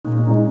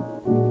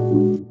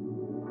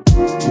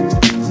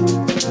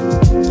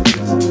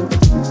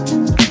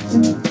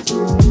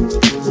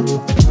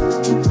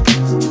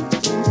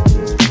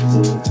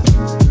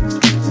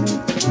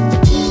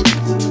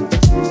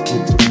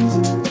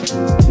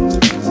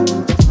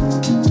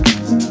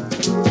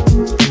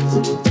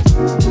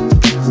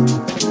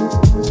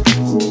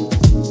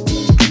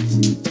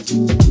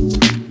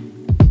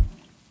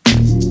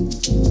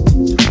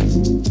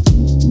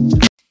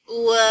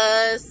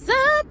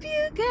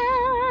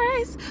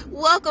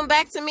Welcome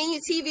back to Menu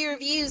TV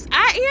Reviews.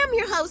 I am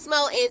your host,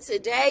 Mo, and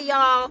today,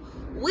 y'all,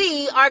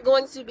 we are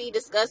going to be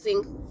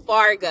discussing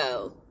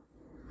Fargo.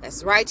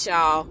 That's right,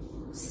 y'all.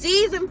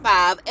 Season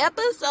 5,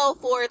 Episode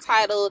 4,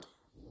 titled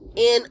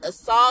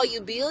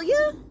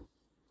Insolubilia.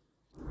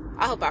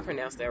 I hope I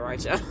pronounced that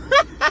right, y'all.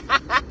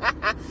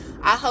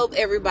 I hope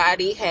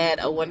everybody had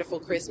a wonderful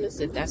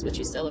Christmas, if that's what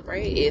you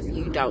celebrate. If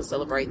you don't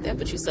celebrate that,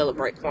 but you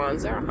celebrate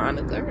Kwanzaa or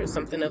Hanukkah or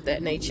something of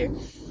that nature,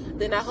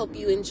 then I hope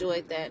you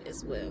enjoyed that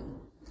as well.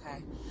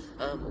 Okay.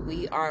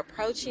 We are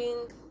approaching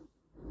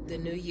the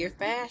new year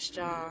fast,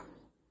 y'all.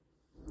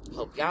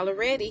 Hope y'all are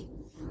ready,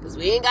 because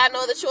we ain't got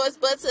no other choice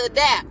but to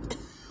adapt.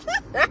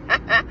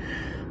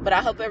 But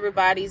I hope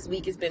everybody's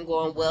week has been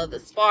going well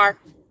thus far.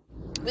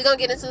 We're going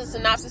to get into the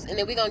synopsis, and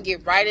then we're going to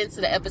get right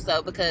into the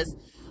episode, because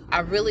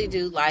I really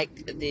do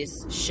like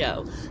this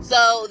show.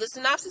 So the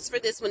synopsis for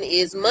this one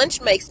is: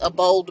 Munch makes a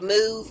bold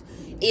move.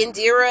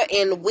 Indira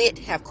and Wit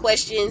have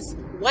questions.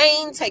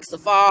 Wayne takes a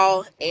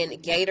fall,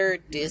 and Gator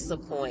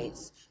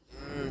disappoints.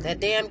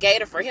 That damn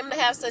Gator, for him to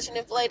have such an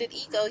inflated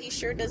ego, he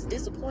sure does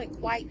disappoint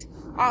quite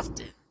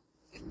often.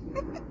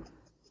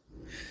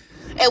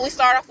 And we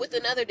start off with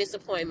another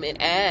disappointment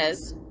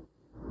as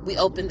we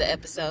open the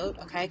episode,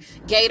 okay?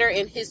 Gator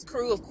and his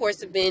crew, of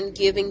course, have been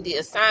giving the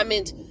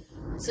assignment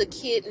to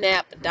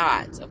kidnap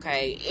Dot,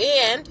 okay?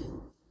 And,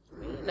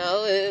 you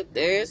know, if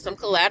there's some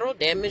collateral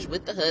damage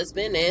with the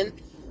husband and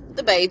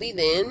the baby,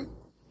 then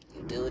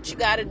you do what you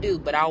gotta do.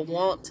 But I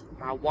want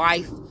my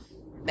wife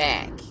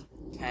back,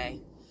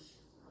 okay?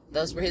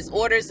 Those were his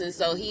orders, and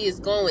so he is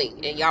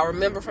going. And y'all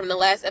remember from the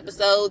last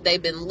episode,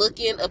 they've been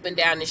looking up and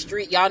down the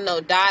street. Y'all know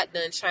Dot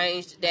done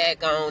changed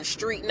daggone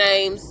street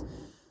names.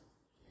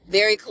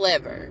 Very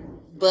clever.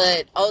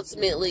 But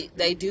ultimately,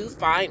 they do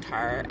find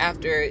her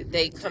after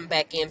they come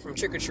back in from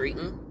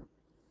trick-or-treating.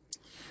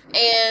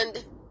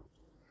 And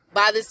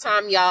by this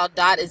time, y'all,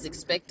 Dot is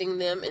expecting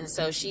them, and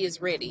so she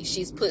is ready.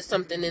 She's put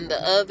something in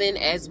the oven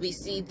as we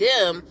see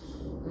them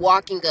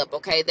walking up,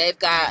 okay? They've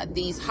got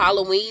these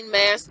Halloween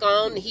masks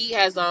on. He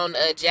has on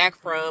a Jack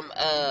from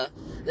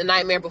The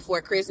Nightmare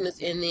Before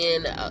Christmas, and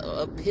then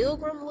a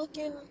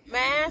pilgrim-looking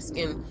mask,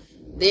 and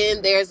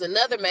then there's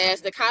another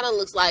mask that kind of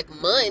looks like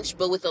Munch,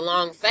 but with a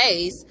long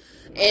face.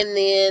 And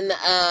then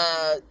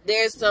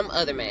there's some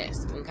other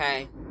mask,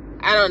 okay?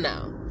 I don't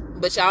know.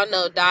 But y'all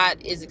know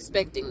Dot is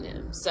expecting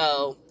them.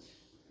 So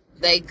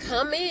they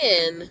come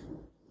in,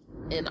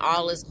 and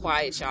all is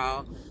quiet,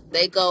 y'all.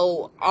 They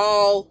go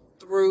all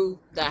through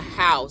the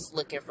house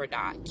looking for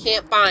Dot.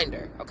 Can't find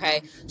her,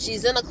 okay?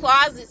 She's in a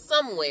closet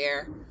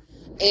somewhere.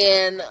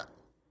 And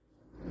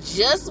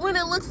just when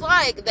it looks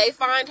like they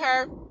find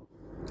her,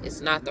 it's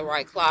not the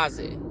right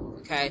closet,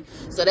 okay?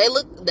 So they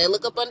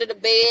look up under the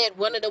bed.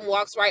 One of them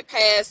walks right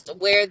past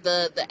where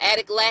the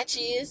attic latch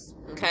is,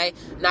 okay?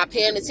 Not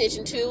paying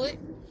attention to it.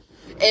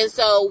 And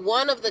so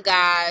one of the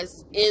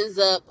guys ends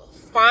up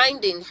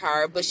finding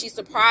her, but she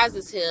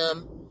surprises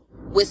him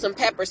with some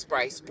pepper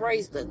spray.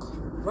 Sprays the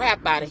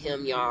crap out of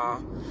him, y'all.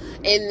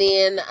 And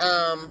then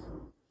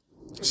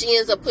she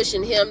ends up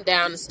pushing him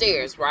down the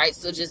stairs, right?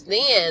 So just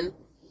then,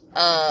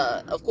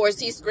 of course,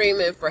 he's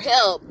screaming for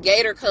help.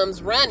 Gator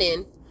comes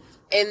running.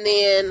 And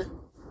then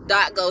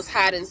Dot goes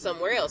hiding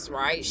somewhere else,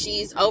 right?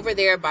 She's over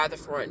there by the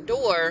front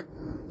door,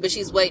 but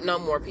she's waiting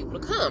on more people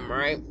to come,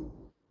 right?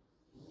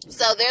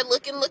 So they're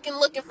looking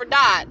for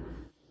Dot.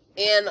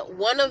 And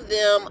one of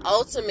them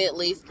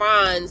ultimately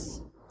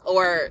finds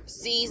or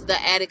sees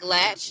the attic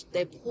latch.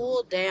 They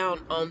pull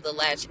down on the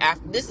latch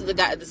after. This is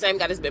the same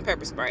guy that's been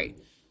pepper sprayed.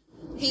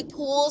 He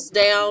pulls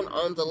down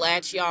on the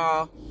latch,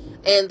 y'all.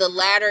 And the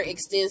ladder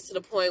extends to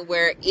the point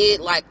where it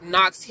like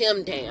knocks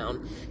him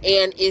down,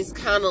 and is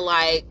kind of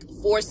like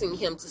forcing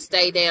him to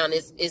stay down.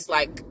 It's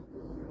like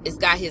it's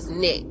got his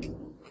neck,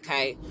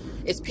 okay?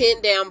 It's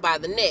pinned down by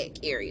the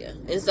neck area,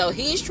 and so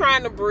he's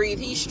trying to breathe.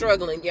 He's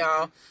struggling,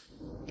 y'all.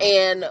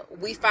 And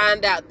we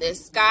find out that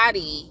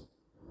Scotty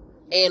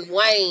and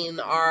Wayne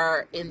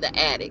are in the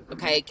attic,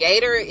 okay?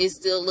 Gator is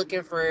still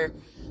looking for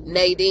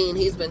Nadine.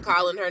 He's been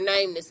calling her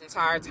name this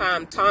entire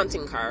time,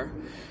 taunting her.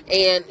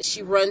 And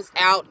she runs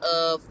out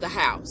of the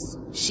house.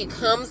 She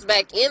comes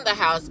back in the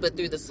house, but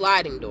through the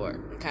sliding door,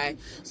 okay?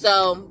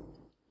 So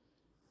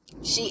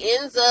she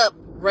ends up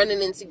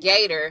running into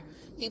Gator.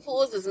 He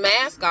pulls his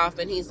mask off,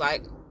 and he's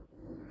like,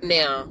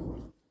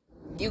 now,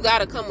 you got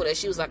to come with us.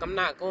 She was like, I'm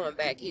not going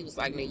back. He was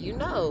like, now, you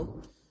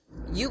know,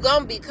 you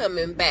going to be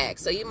coming back,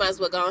 so you might as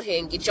well go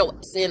ahead and get your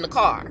ass in the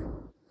car,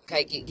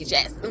 okay? Get your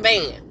ass in the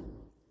van.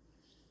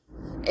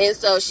 And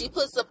so she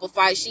puts up a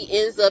fight. She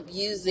ends up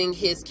using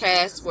his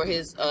cast for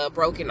his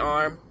broken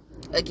arm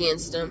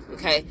against him,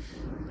 okay?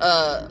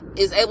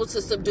 Is able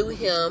to subdue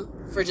him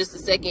for just a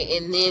second,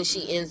 and then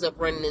she ends up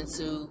running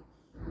into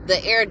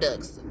the air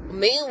ducts.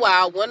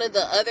 Meanwhile, one of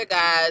the other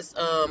guys,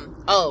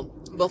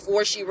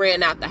 before she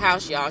ran out the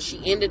house, y'all,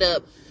 she ended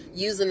up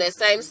using that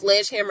same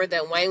sledgehammer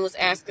that Wayne was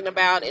asking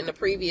about in the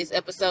previous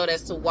episode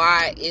as to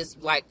why it's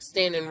like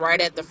standing right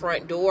at the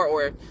front door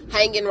or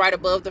hanging right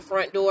above the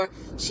front door.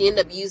 She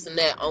ended up using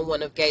that on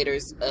one of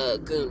Gator's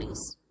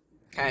goonies.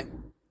 Okay.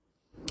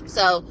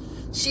 So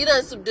she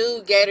done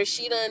subdued Gator.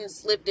 She done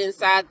slipped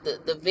inside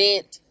the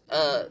vent,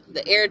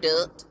 the air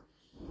duct,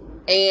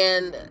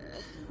 and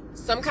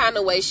some kind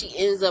of way she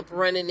ends up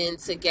running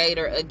into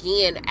Gator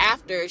again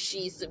after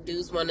she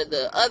subdues one of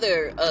the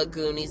other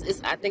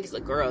Goonies. I think it's a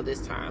girl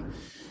this time.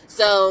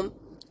 So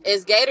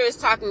as Gator is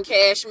talking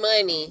Cash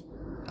Money,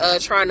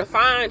 trying to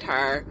find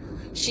her,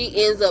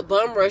 she ends up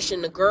bum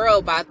rushing the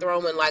girl by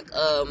throwing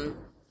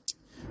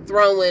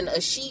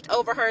a sheet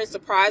over her and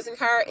surprising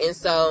her. And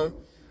so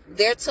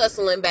they're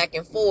tussling back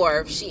and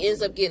forth. She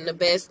ends up getting the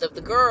best of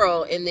the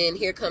girl, and then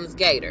here comes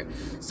Gator.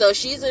 So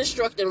she's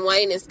instructing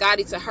Wayne and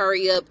Scotty to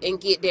hurry up and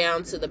get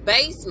down to the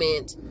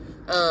basement,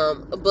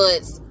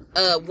 but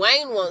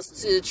Wayne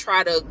wants to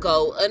try to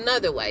go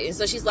another way. And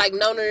so she's like,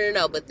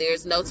 no, but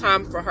there's no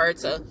time for her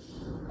to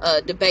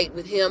debate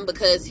with him,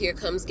 because here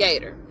comes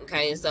Gator.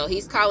 Okay, and so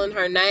he's calling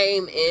her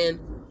name, and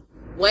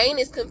Wayne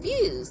is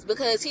confused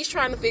because he's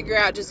trying to figure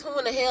out just who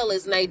in the hell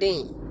is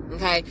Nadine.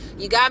 Okay,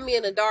 you got me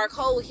in a dark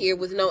hole here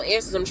with no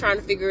answers. I'm trying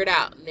to figure it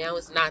out. Now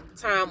it's not the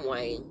time,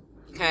 Wayne.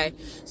 Okay,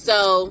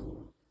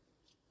 so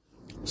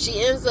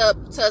she ends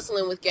up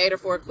tussling with Gator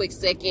for a quick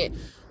second,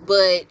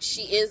 but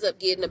she ends up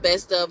getting the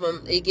best of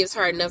him. It gives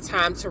her enough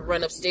time to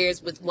run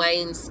upstairs with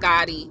Wayne and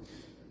Scotty,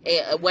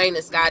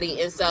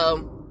 and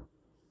so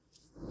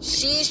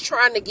she's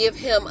trying to give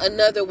him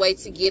another way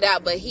to get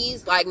out, but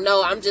he's like,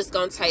 no, I'm just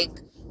gonna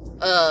take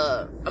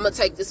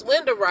this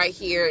window right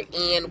here,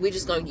 and we're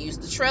just gonna use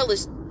the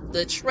trellis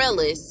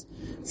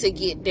to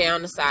get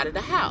down the side of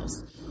the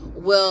house.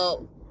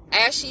 Well,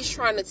 as she's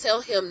trying to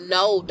tell him,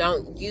 no,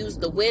 don't use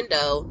the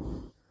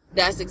window,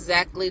 that's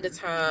exactly the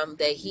time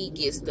that he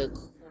gets the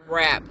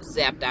crap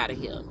zapped out of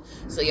him.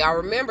 So y'all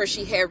remember,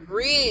 she had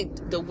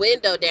rigged the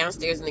window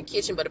downstairs in the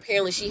kitchen, but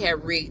apparently she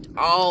had rigged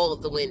all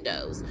the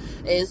windows.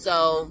 And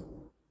so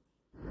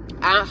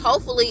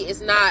hopefully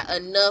it's not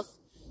enough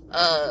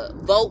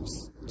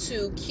volts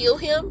to kill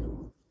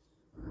him,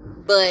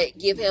 but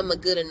give him a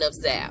good enough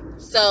zap.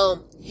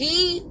 So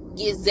he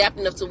gets zapped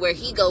enough to where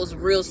he goes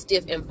real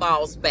stiff and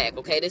falls back.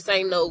 Okay, this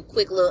ain't no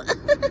quick little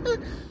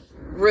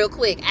real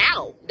quick,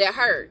 ow, that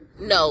hurt.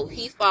 No,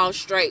 he falls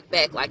straight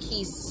back like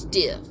he's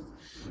stiff.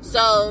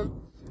 So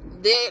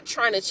they're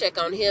trying to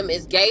check on him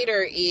as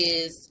Gator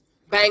is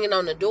banging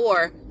on the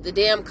door. The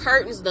damn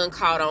curtains done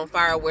caught on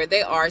fire where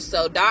they are.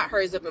 So Dot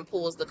hurries up and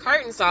pulls the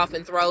curtains off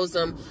and throws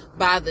them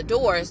by the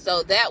door.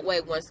 So that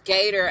way, once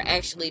Gator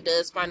actually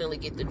does finally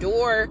get the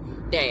door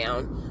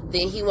down,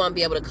 then he won't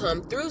be able to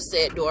come through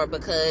said door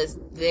because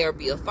there'll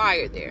be a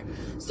fire there.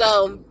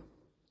 So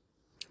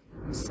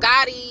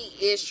Scotty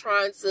is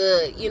trying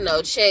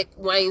to, check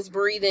Wayne's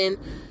breathing,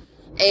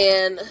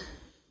 and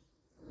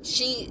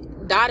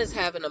Dot is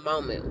having a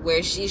moment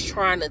where she's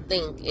trying to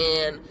think,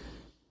 and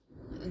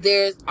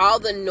there's all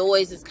the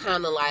noise is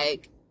kind of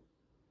like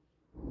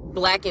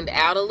blackened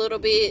out a little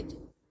bit,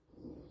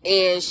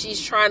 and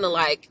she's trying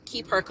to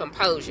keep her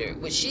composure,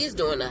 which she's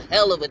doing a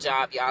hell of a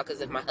job, y'all,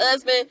 because if my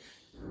husband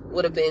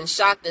would have been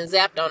shocked and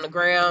zapped on the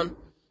ground,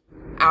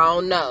 I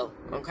don't know,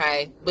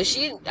 okay? But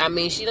she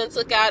done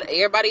took out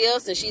everybody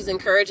else, and she's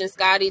encouraging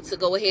Scotty to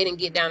go ahead and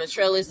get down the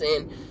trellis,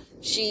 and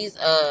she's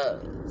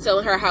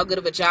telling her how good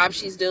of a job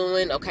she's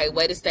doing. Okay,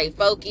 way to stay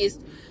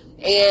focused.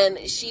 And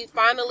she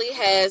finally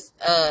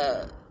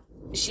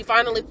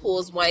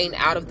pulls Wayne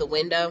out of the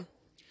window.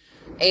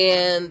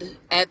 And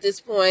at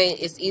this point,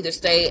 it's either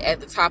stay at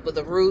the top of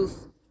the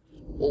roof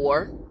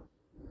or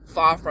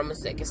fall from a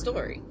second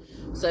story.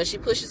 So she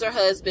pushes her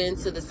husband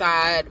to the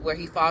side where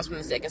he falls from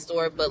the second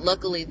story. But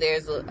luckily,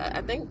 there's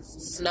I think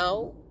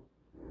snow.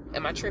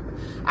 Am I tripping?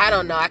 I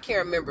don't know. I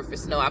can't remember for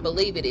snow. I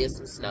believe it is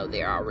some snow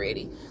there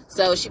already.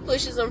 So she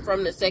pushes him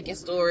from the second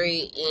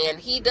story, and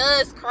he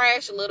does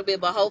crash a little bit,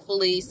 but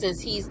hopefully,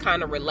 since he's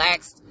kind of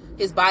relaxed,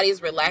 his body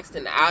is relaxed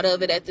and out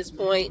of it at this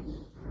point,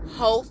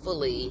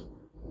 hopefully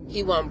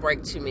he won't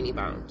break too many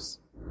bones,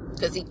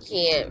 because he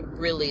can't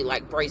really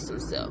brace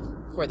himself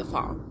for the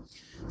fall.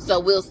 So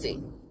we'll see.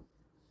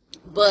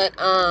 But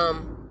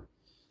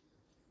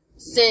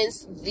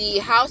since the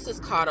house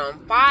is caught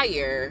on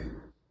fire,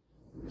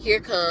 here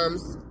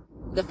comes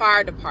the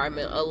fire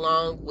department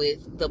along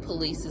with the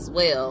police as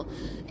well.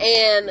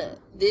 And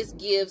this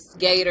gives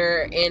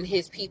Gator and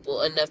his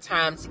people enough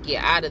time to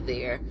get out of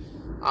there.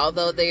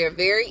 Although they are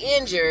very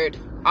injured,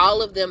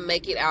 all of them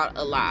make it out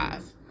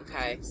alive.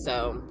 Okay,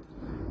 so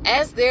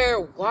as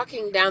they're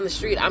walking down the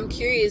street, I'm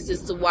curious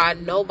as to why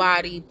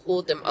nobody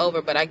pulled them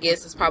over, but I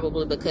guess it's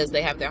probably because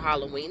they have their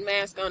Halloween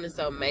mask on, and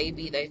so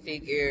maybe they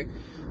figure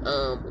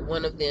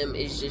one of them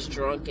is just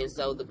drunk, and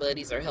so the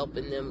buddies are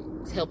helping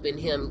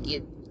him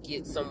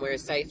get somewhere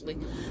safely.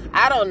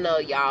 I don't know,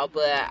 y'all,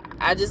 but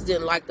I just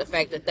didn't like the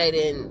fact that they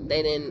didn't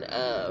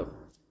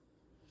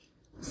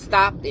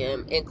stop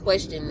them and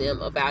question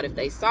them about if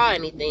they saw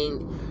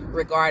anything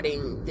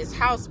regarding this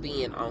house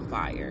being on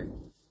fire.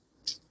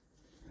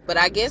 But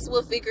I guess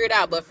we'll figure it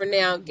out. But for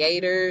now,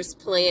 Gator's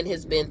plan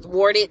has been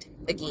thwarted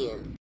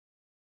again.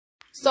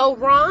 So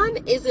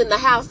Ron is in the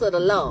house of the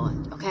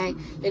Lord, okay?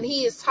 And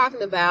he is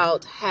talking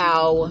about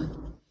how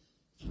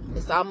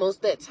it's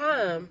almost that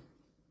time,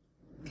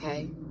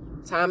 okay?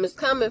 Time is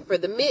coming for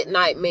the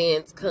midnight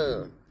man to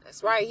come.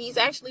 That's right. He's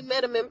actually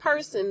met him in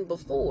person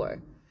before.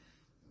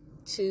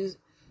 Two-tongued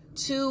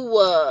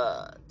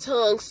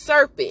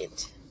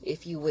serpent,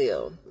 if you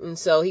will. And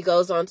so he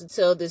goes on to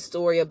tell this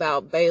story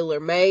about Baylor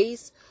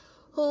Mays,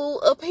 who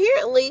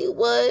apparently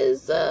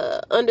was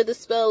under the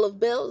spell of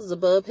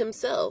Beelzebub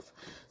himself.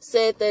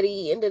 Said that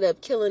he ended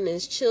up killing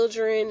his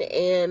children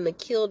and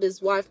killed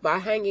his wife by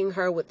hanging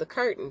her with a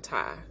curtain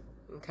tie.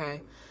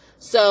 Okay.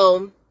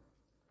 So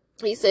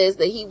he says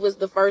that he was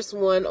the first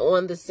one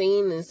on the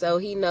scene, and so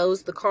he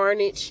knows the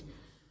carnage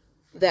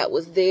that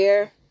was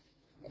there.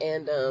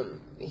 And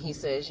he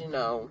says,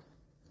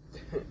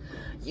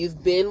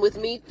 you've been with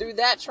me through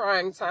that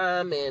trying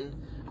time, and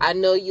I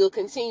know you'll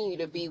continue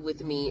to be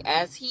with me.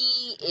 As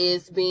he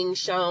is being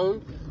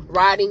shown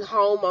riding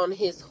home on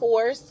his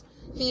horse,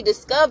 he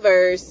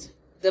discovers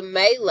the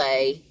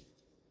melee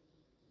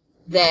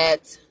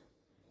that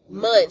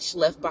Munch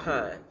left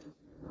behind.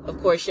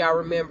 Of course, y'all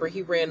remember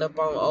he ran up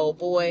on old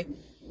boy,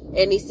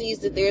 and he sees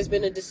that there's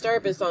been a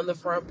disturbance on the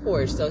front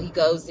porch. So he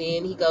goes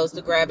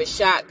to grab his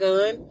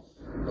shotgun.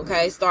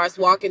 Okay, starts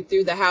walking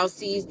through the house,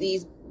 sees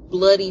these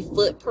bloody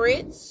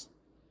footprints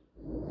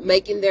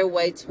making their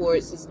way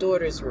towards his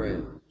daughter's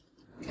room.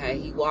 Okay,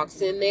 he walks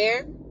in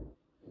there,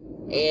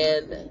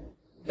 and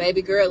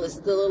baby girl is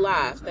still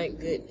alive, thank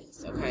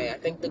goodness. Okay, I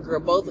think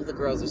both of the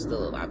girls are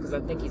still alive, because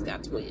I think he's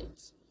got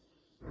twins.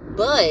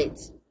 But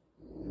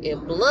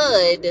in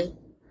blood,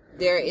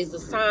 there is a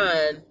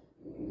sign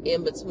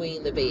in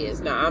between the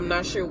beds. Now, I'm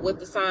not sure what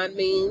the sign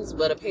means,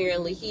 but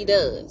apparently he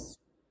does.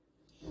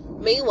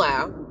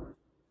 Meanwhile,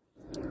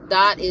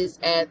 Dot is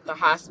at the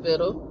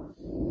hospital,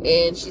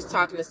 and she's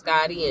talking to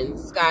Scotty, and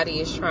Scotty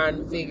is trying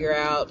to figure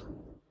out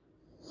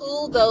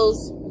who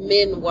those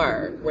men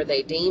were. Were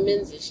they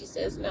demons? And she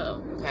says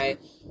no. Okay,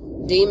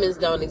 demons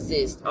don't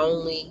exist,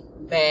 only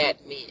bad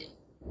men.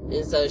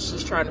 And so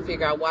she's trying to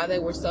figure out why they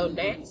were so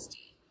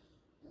nasty.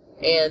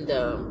 And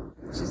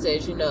she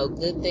says,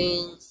 good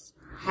things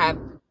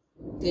happen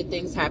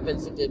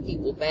to good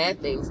people. Bad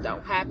things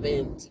don't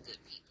happen to good people.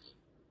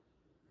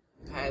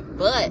 Okay,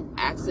 but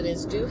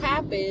accidents do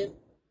happen,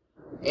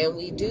 and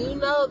we do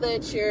know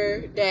that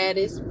your dad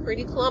is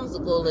pretty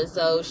clumsical, and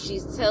so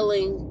she's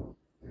telling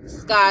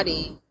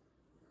Scotty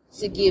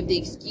to give the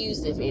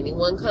excuse if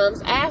anyone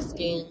comes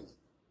asking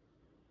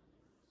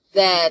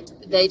that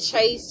they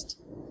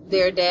chased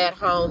their dad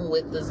home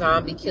with the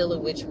zombie killer,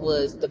 which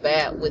was the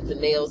bat with the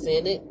nails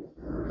in it,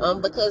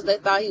 because they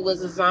thought he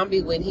was a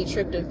zombie when he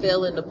tripped and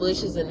fell in the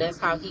bushes, and that's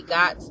how he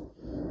got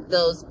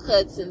those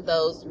cuts and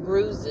those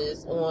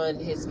bruises on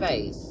his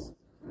face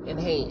and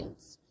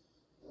hands.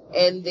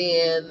 And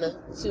then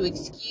to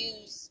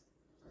excuse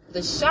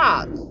the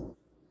shock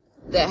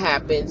that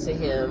happened to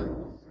him,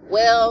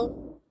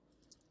 well,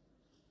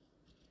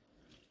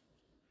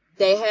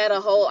 they had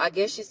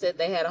she said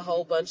they had a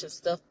whole bunch of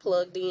stuff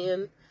plugged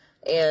in,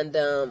 and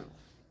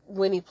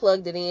when he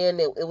plugged it in,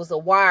 it was a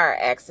wire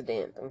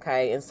accident.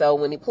 Okay, and so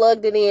when he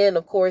plugged it in,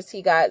 of course,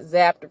 he got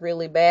zapped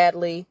really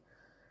badly.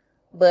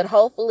 But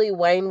hopefully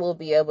Wayne will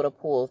be able to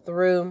pull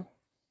through.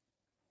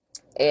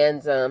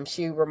 And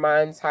she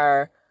reminds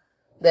her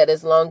that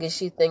as long as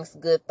she thinks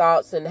good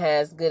thoughts and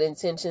has good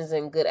intentions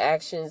and good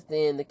actions,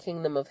 then the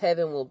kingdom of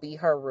heaven will be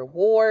her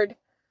reward.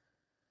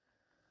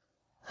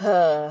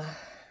 Y'all,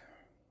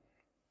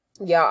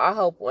 I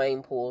hope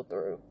Wayne pulled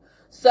through.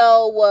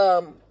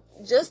 So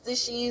just as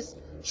she's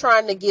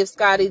trying to give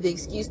Scotty the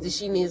excuse that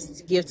she needs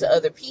to give to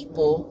other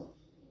people,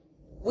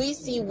 we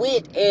see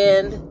Wit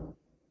and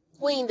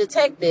Queen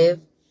Detective.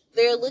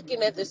 They're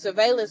looking at the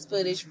surveillance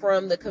footage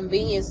from the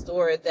convenience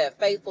store that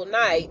fateful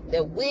night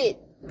that Wit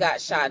got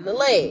shot in the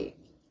leg.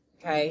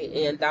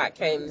 Okay, and Dot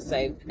came to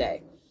save the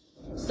day.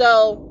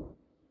 So,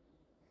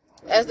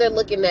 as they're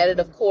looking at it,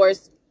 of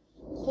course,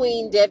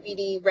 Queen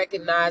Deputy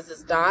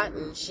recognizes Dot,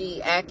 and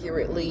she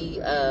accurately,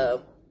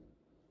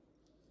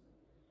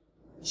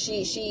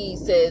 she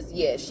says,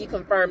 yes, she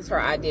confirms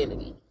her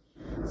identity.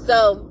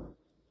 So,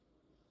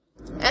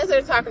 as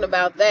they're talking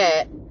about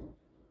that,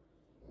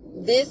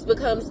 this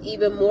becomes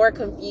even more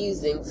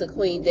confusing to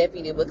Queen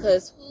Deputy,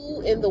 because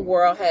who in the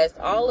world has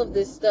all of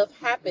this stuff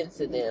happen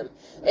to them?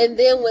 And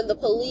then when the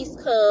police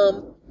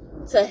come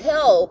to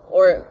help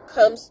or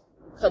come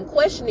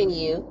questioning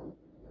you,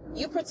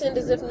 you pretend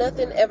as if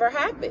nothing ever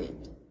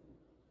happened.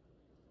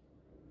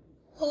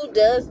 Who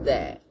does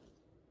that?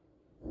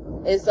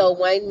 And so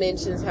Wayne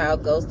mentions how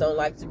ghosts don't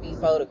like to be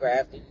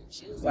photographed, and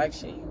she was like,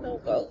 "Shit, you know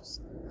ghosts."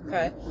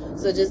 Okay,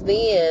 so just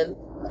then,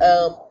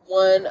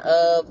 one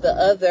of the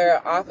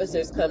other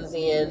officers comes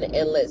in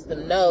and lets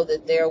them know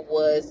that there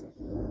was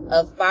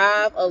a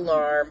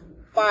 5-alarm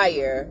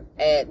fire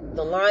at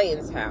the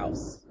Lyons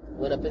house.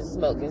 Went up in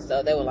smoke, and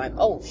so they were like,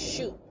 "Oh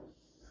shoot!"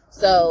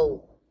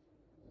 So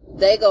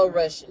they go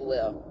rushing.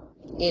 Well,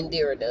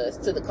 Indira does,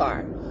 to the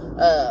car.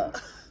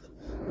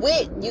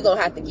 Wit, you're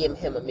gonna have to give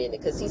him a minute,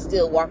 because he's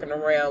still walking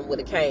around with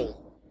a cane.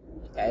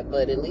 Okay,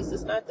 but at least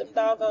it's not them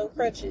doggone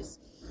crutches.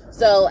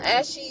 So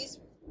as she's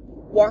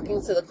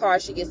walking to the car,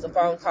 she gets a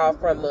phone call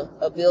from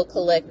a bill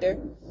collector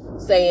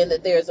saying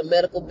that there's a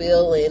medical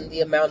bill in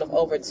the amount of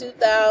over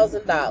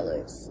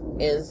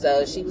 $2,000. And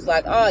so she was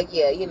like, oh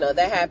yeah, you know,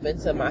 that happened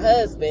to my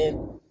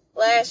husband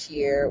last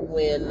year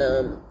when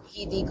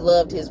he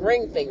degloved his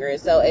ring finger.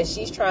 And so as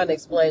she's trying to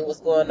explain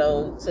what's going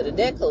on to the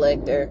debt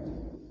collector,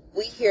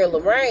 we hear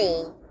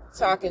Lorraine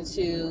talking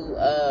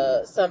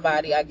to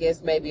somebody, I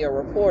guess maybe a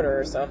reporter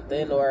or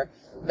something, or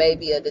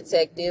maybe a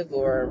detective,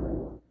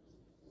 or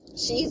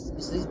she's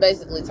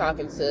basically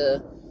talking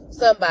to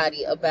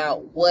somebody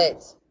about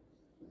what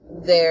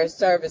their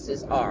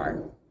services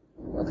are.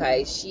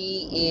 Okay,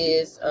 she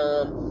is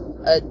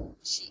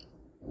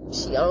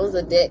she owns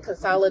a debt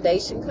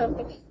consolidation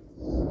company,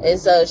 and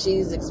so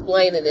she's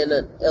explaining in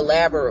an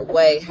elaborate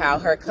way how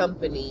her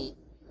company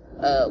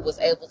was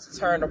able to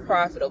turn a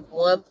profit of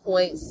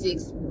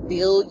 $1.6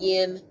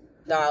 billion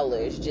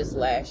just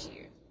last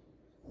year.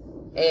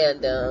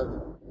 And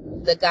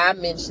the guy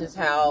mentions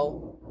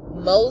how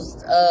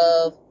most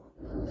of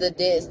the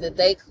debts that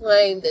they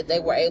claimed that they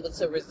were able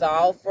to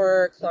resolve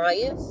for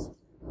clients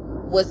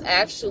was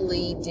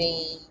actually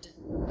deemed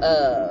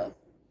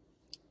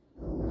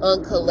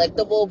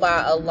uncollectible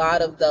by a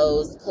lot of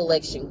those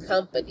collection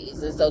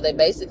companies. And so they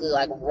basically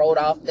like wrote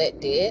off that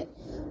debt.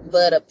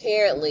 But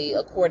apparently,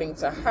 according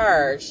to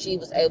her, she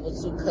was able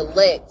to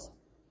collect,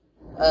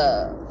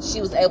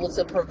 she was able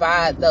to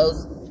provide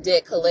those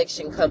debt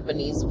collection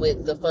companies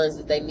with the funds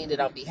that they needed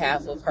on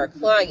behalf of her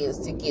clients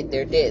to get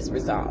their debts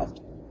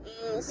resolved.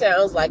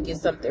 Sounds like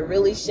it's something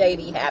really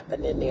shady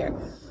happening there.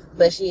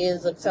 But she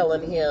ends up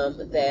telling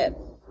him that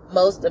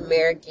most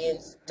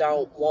Americans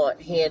don't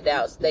want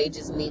handouts. They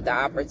just need the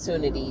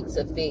opportunity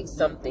to fix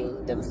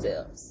something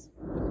themselves,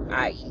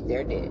 i.e.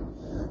 their debt.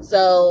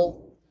 So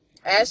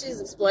as she's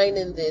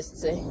explaining this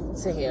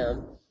to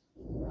him,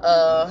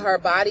 her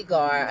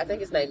bodyguard, I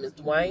think his name is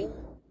Dwayne.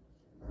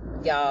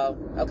 Y'all,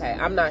 okay,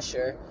 I'm not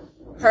sure.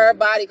 Her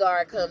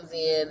bodyguard comes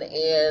in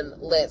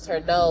and lets her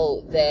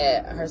know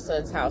that her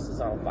son's house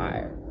is on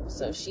fire.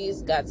 So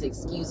she's got to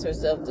excuse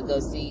herself to go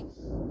see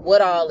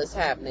what all is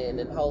happening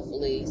and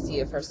hopefully see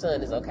if her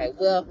son is okay.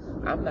 Well,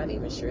 I'm not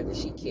even sure that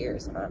she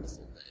cares,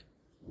 honestly.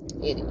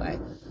 But anyway,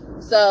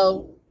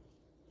 so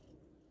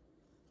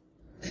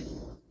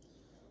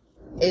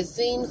it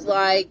seems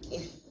like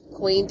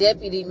Queen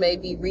Deputy may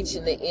be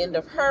reaching the end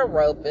of her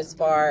rope as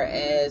far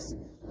as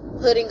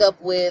putting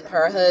up with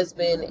her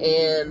husband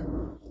and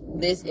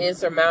this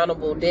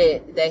insurmountable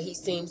debt that he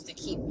seems to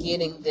keep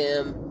getting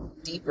them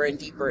deeper and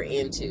deeper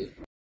into.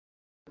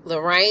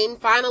 Lorraine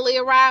finally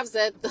arrives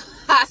at the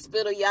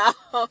hospital,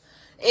 y'all,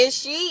 and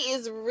she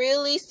is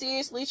really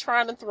seriously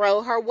trying to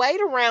throw her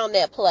weight around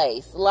that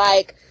place.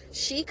 Like,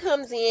 she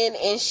comes in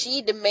and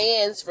she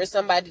demands for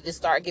somebody to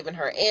start giving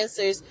her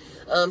answers.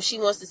 She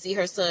wants to see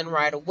her son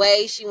right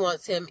away. She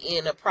wants him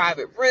in a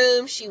private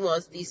room. She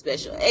wants these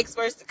special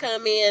experts to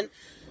come in.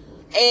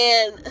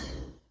 And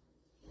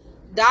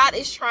Dot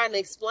is trying to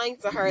explain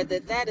to her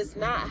that that is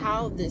not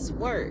how this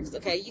works.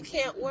 Okay, you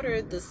can't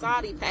order the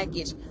Saudi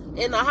package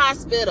in the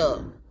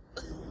hospital.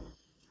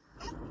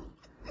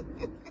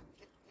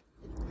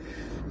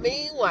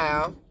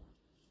 Meanwhile,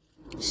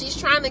 she's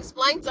trying to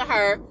explain to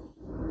her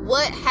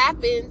what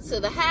happened to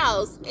the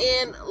house,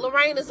 and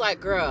Lorraine is like,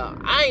 girl,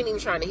 I ain't even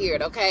trying to hear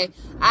it, okay?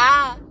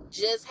 I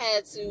just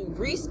had to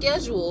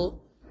reschedule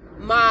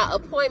my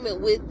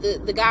appointment with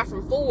the guy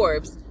from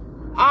Forbes,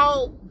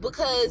 all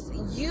because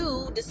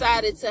you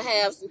decided to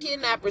have some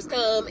kidnappers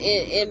come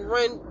and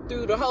run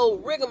through the whole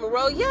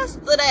rigmarole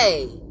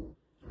yesterday.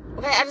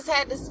 Okay, I just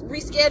had to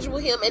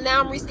reschedule him, and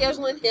now I'm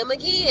rescheduling him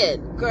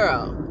again.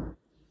 Girl,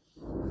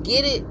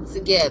 get it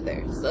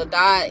together. So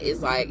Dot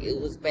is like,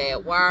 it was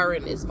bad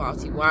wiring, it's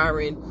faulty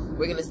wiring.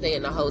 We're going to stay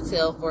in the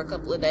hotel for a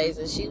couple of days.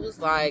 And she was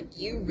like,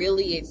 you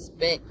really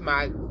expect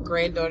my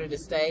granddaughter to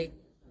stay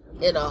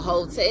in a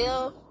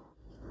hotel?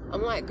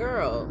 I'm like,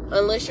 girl,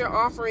 unless you're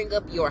offering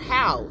up your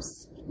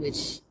house,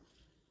 which,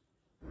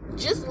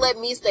 just let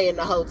me stay in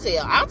the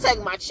hotel. I'll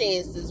take my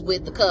chances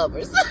with the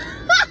covers.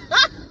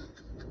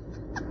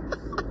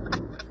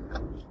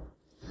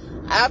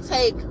 I'll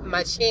take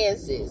my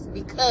chances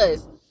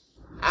because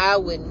I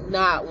would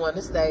not want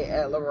to stay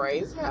at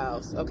Lorraine's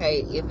house,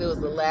 okay, if it was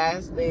the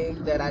last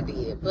thing that I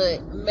did.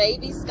 But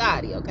maybe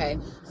Scotty, okay?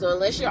 So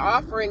unless you're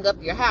offering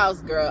up your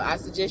house, girl, I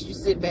suggest you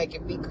sit back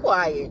and be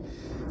quiet.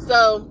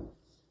 So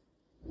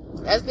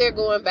as they're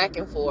going back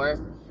and forth,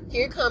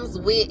 here comes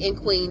Wit and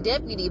Queen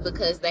Deputy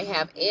because they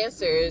have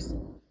answers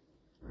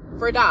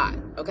for Dot,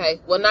 okay?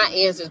 Well, not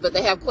answers, but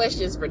they have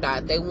questions for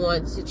Dot. They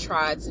want to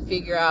try to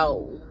figure out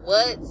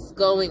what's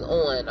going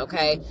on,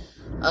 okay?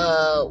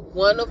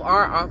 One of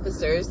our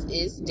officers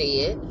is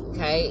dead,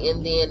 okay?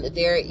 And then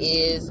there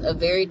is a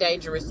very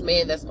dangerous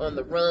man that's on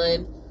the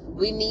run.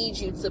 We need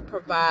you to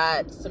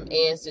provide some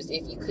answers.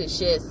 If you could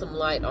shed some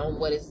light on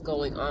what is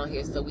going on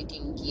here so we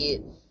can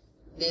get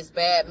this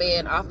bad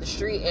man off the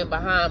street and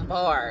behind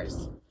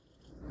bars.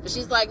 But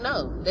she's like,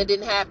 no, that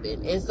didn't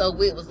happen. And so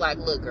Wit was like,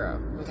 look,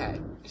 girl, okay.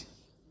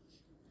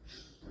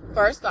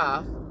 First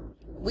off,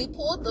 we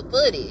pulled the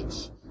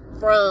footage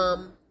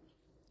from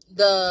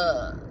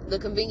the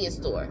convenience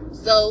store.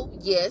 So,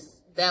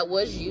 yes, that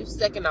was you.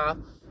 Second off,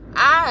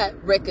 I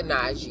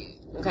recognize you.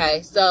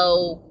 Okay,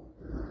 so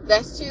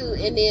that's two.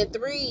 And then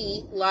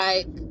three,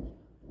 like,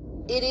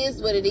 it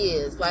is what it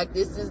is. Like,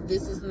 this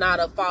is not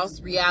a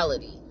false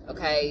reality.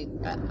 Okay,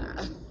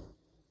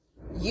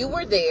 you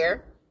were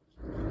there.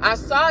 I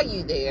saw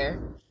you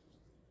there.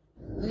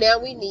 Now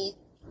we need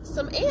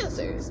some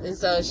answers. And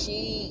so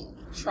she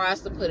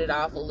tries to put it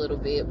off a little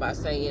bit by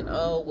saying,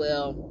 oh,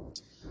 well,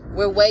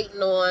 we're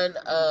waiting on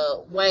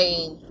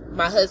Wayne.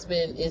 My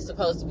husband is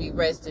supposed to be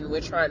resting.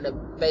 We're trying to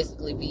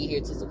basically be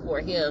here to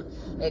support him.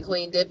 And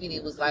Queen Deputy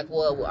was like,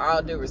 well, with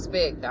all due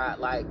respect, Dot,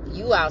 like,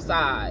 you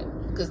outside,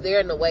 because they're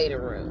in the waiting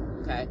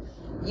room, okay?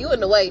 You in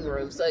the waiting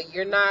room, so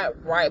you're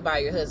not right by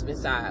your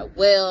husband's side.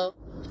 Well,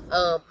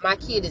 my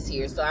kid is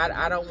here, so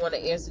I don't want to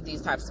answer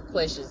these types of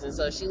questions. And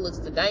so she looks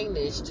to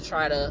Danish to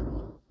try to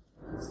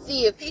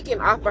see if he can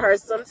offer her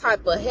some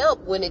type of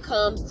help when it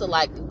comes to,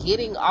 like,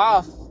 getting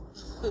off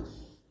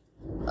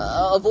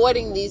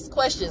avoiding these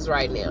questions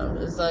right now.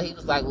 And so he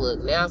was like,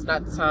 look, now's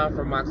not the time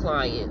for my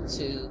client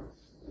to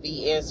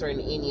be answering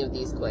any of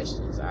these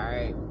questions. All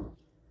right.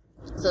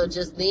 So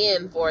just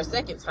then, for a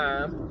second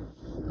time,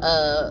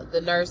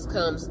 the nurse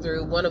comes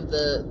through, one of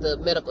the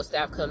medical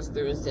staff comes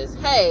through and says,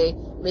 hey,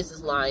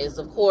 Mrs. Lyons.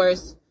 Of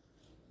course,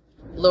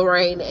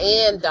 Lorraine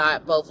and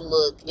Dot both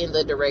look in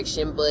the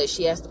direction, but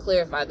she has to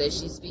clarify that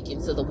she's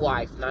speaking to the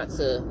wife, not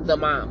to the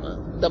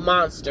mama, the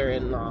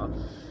monster-in-law.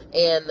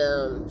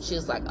 And she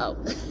was like,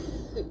 oh.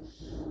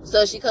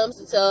 So she comes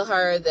to tell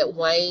her that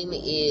Wayne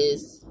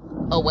is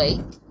awake.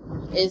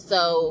 And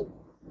so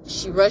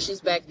she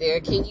rushes back there.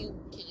 Can you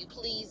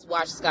please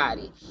watch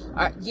Scotty?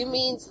 You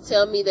mean to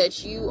tell me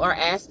that you are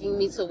asking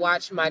me to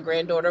watch my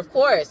granddaughter? Of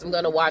course, I'm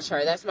going to watch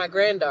her. That's my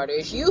granddaughter.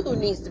 It's you who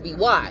needs to be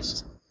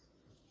watched.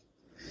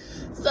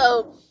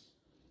 So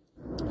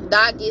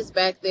Doc gets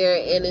back there,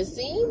 and it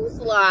seems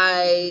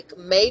like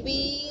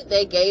maybe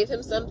they gave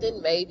him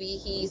something. Maybe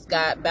he's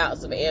got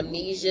bouts of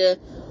amnesia,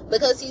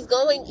 because he's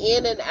going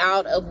in and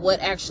out of what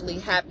actually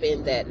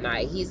happened that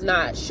night. He's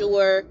not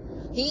sure.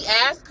 He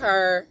asked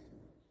her,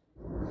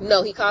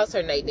 no, he calls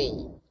her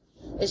Nadine.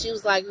 And she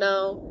was like,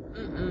 no,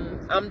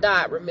 I'm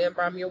Dot.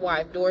 Remember, I'm your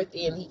wife,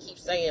 Dorothy. And he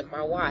keeps saying,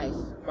 my wife,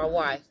 my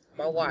wife,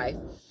 my wife.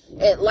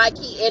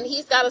 And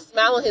he's got a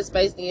smile on his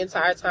face the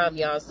entire time,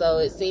 y'all. So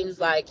it seems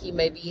like he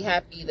may be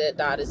happy that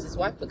Dot is his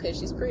wife because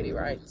she's pretty,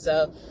 right?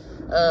 So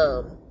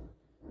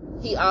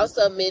he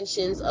also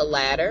mentions a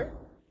ladder.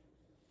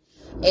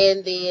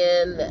 And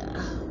then,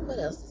 what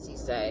else does he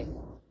say?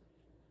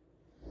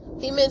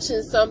 He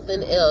mentioned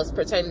something else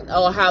pertaining,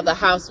 how the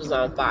house was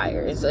on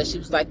fire. And so she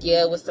was like,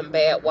 yeah, it was some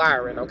bad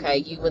wiring, okay?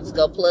 You went to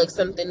go plug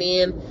something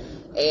in,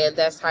 and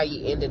that's how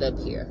you ended up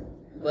here.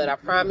 But I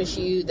promise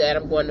you that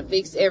I'm going to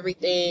fix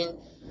everything,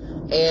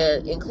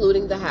 and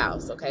including the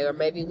house, okay? Or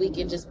maybe we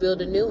can just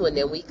build a new one,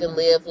 and we can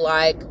live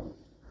like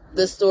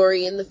the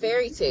story in the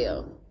fairy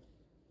tale.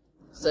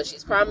 So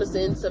she's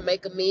promising to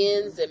make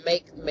amends and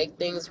make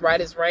things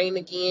right as rain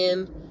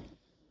again.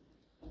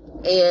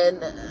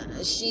 And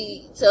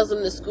she tells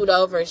him to scoot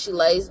over, and she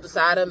lays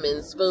beside him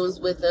and spoons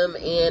with him.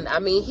 And I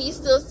mean, he's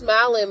still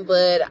smiling,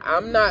 but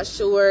I'm not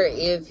sure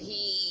if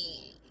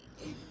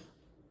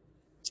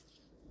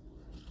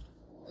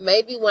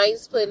maybe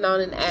Wayne's putting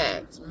on an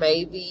act.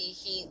 Maybe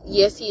he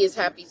is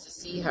happy to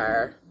see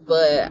her,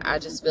 but I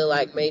just feel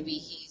like maybe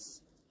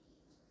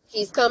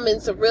he's coming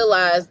to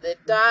realize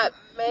that Dot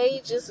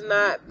may just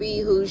not be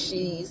who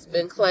she's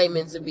been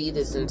claiming to be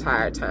this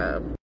entire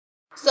time.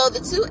 So the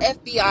two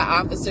FBI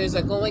officers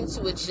are going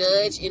to a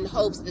judge in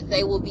hopes that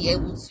they will be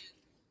able to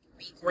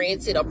be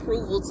granted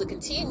approval to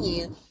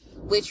continue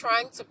with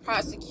trying to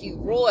prosecute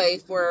Roy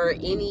for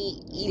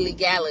any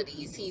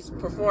illegalities he's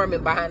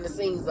performing behind the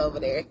scenes over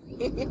there.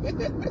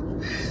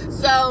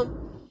 So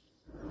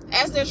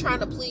as they're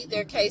trying to plead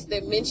their case,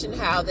 they mention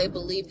how they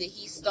believe that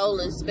he's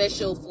stolen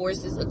special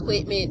forces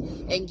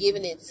equipment and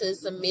given it to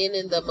some men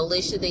in the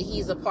militia that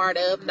he's a part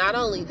of. Not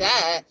only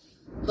that,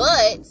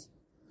 but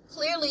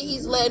clearly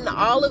he's letting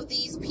all of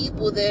these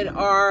people that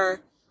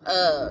are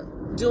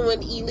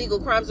doing illegal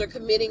crimes or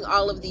committing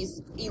all of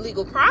these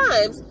illegal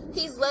crimes,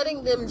 he's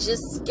letting them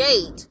just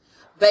skate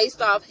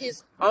based off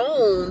his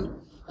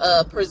own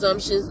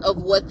presumptions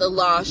of what the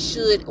law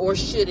should or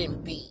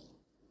shouldn't be.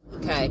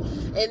 Okay.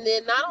 And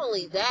then not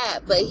only that,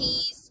 but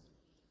he's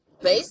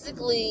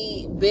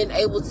basically been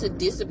able to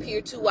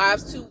disappear two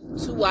wives.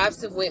 Two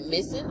wives have went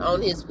missing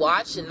on his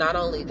watch. And not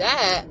only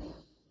that,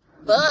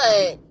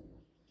 but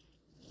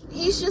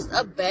he's just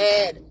a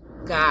bad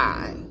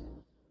guy.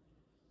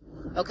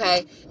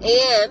 Okay.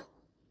 And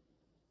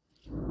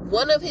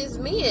one of his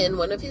men,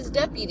 one of his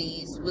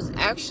deputies, was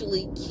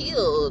actually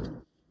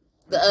killed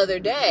the other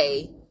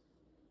day.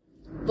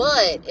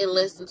 But in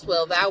less than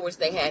 12 hours,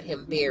 they had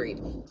him buried,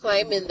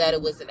 claiming that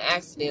it was an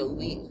accident.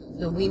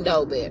 We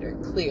know better,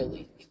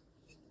 clearly.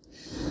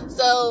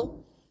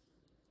 So,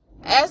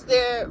 as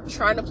they're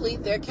trying to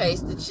plead their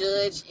case, the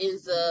judge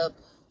ends up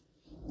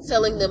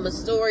telling them a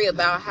story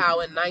about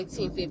how in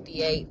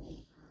 1958,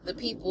 the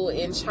people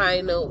in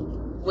China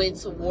went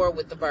to war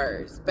with the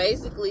birds.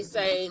 Basically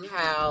saying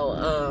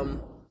how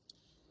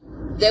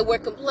they were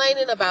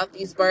complaining about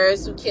these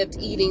birds who kept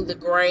eating the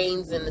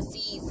grains and the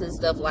seeds and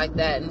stuff like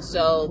that. And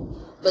so,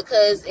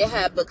 because it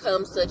had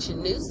become such a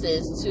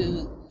nuisance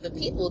to the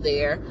people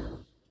there,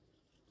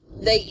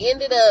 they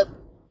ended up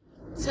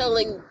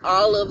telling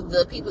all of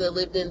the people that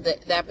lived in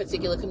that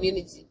particular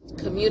community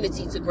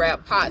to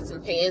grab pots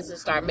and pans and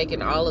start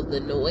making all of the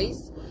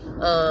noise.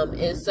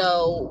 And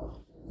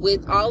so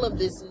with all of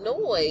this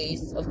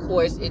noise, of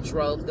course, it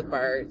drove the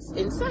birds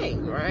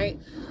insane, right?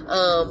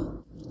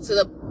 To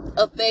the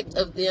effect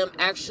of them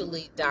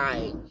actually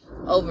dying.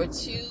 I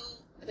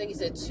think he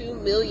said 2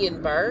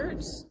 million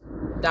birds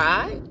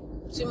died.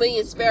 2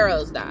 million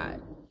sparrows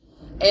died.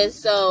 And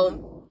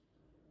so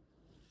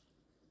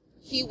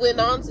he went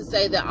on to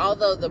say that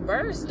although the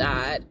birds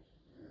died,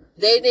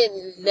 they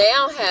didn't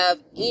now have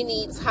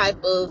any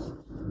type of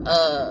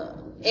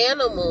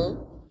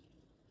animal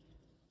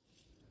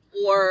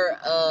or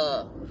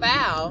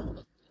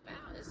fowl.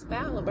 Is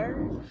fowl a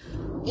bird?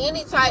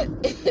 Any type.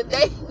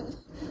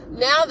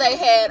 They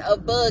had a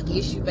bug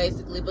issue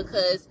basically,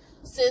 because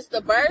since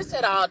the birds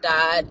had all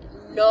died,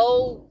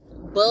 no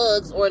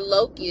bugs or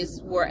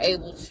locusts were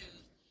able to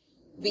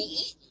be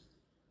eaten.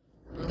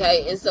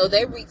 Okay, and so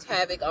they wreaked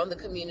havoc on the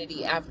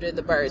community after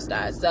the birds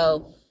died.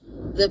 So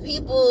the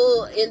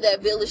people in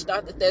that village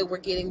thought that they were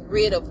getting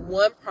rid of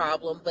one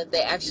problem, but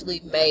they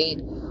actually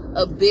made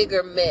a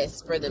bigger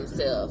mess for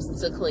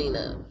themselves to clean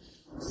up.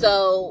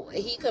 So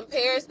he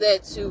compares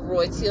that to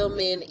Roy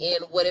Tillman,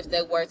 and what if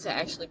they were to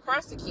actually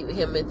prosecute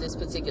him at this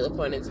particular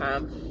point in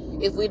time?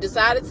 If we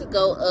decided to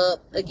go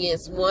up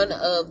against one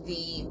of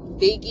the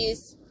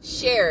biggest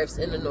sheriffs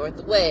in the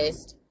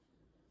Northwest,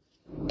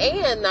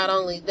 and not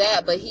only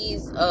that, but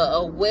he's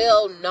a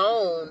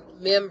well-known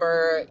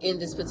member in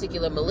this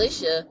particular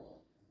militia,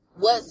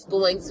 what's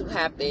going to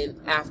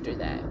happen after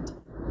that?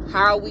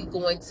 How are we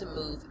going to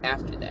move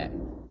after that?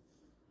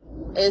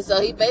 And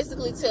so he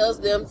basically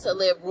tells them to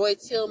let Roy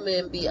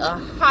Tillman be a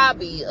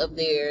hobby of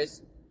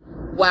theirs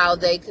while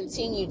they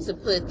continue to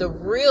put the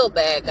real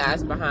bad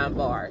guys behind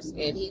bars.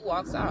 And he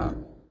walks off.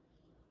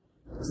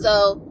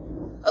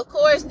 So, of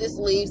course, this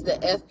leaves the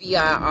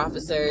FBI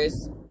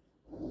officers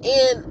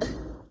in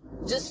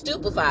just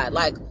stupefied.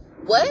 Like,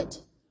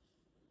 what?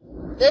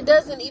 That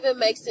doesn't even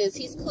make sense.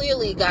 He's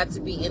clearly got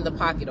to be in the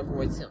pocket of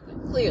Roy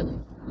Tillman. Clearly.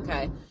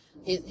 Okay?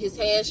 His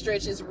hand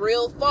stretches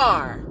real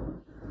far.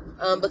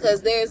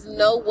 Because there's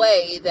no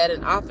way that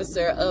an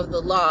officer of the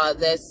law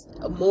that's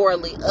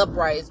morally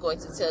upright is going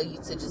to tell you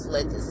to just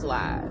let this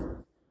slide.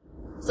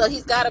 So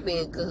he's got to be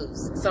in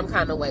cahoots some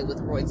kind of way with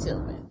Roy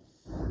Tillman.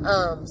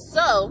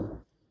 So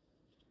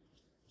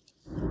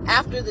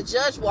after the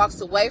judge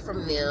walks away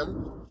from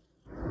them,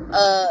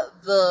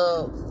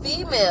 the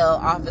female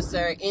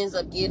officer ends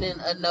up getting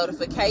a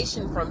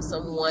notification from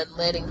someone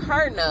letting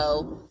her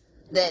know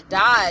that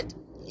Dodd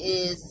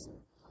is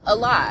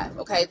alive.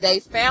 Okay, they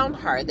found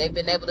her. They've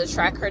been able to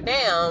track her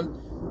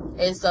down,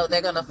 and so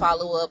they're going to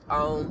follow up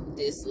on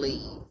this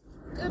lead.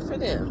 Good for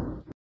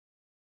them.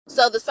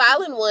 So the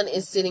silent one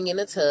is sitting in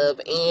a tub,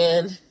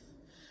 and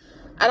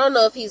I don't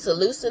know if he's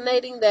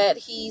hallucinating that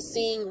he's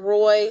seeing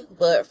Roy,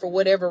 but for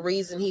whatever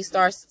reason, he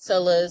starts to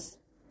tell us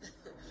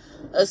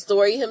a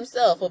story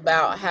himself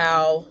about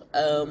how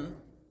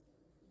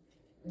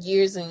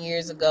years and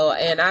years ago,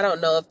 and I don't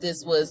know if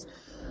this was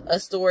a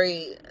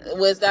story,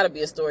 well, it's got to be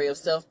a story of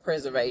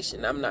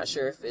self-preservation. I'm not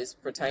sure if it's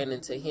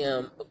pertaining to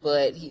him,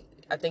 but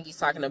I think he's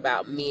talking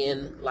about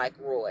men like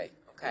Roy,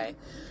 okay?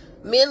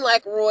 Men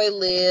like Roy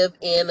live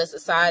in a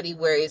society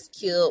where it's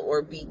kill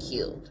or be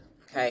killed,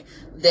 okay?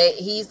 That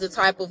he's the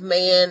type of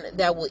man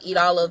that will eat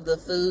all of the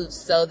food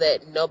so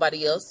that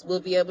nobody else will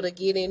be able to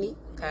get any,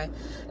 okay?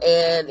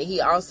 And he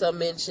also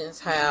mentions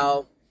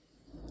how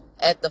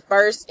at the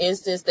first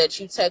instance that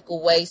you take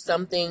away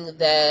something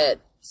that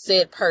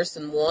said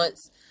person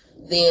wants,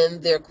 then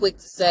they're quick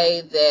to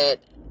say that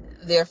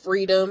their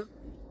freedom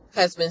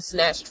has been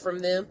snatched from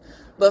them.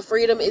 But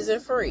freedom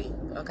isn't free,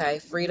 okay?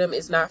 Freedom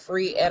is not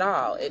free at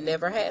all. It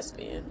never has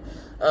been.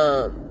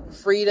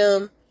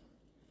 Freedom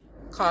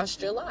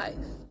cost your life,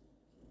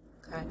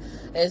 okay?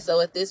 And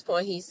so at this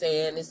point, he's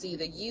saying it's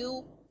either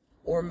you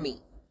or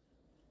me.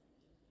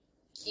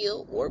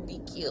 Kill or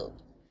be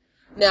killed.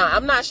 Now,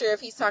 I'm not sure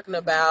if he's talking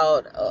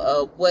about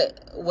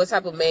what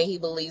type of man he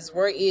believes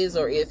Roy is,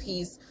 or if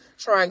he's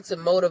trying to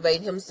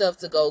motivate himself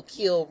to go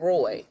kill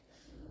Roy.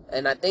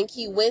 And I think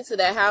he went to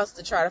that house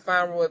to try to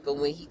find Roy, but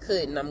when he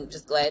couldn't, I'm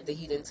just glad that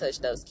he didn't touch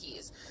those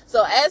kids.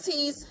 So as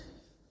he's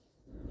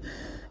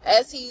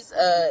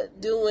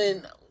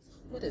doing,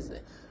 what is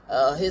it?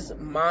 His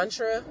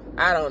mantra?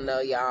 I don't know,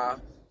 y'all.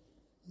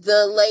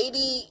 The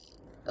lady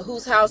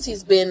whose house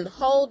he's been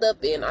holed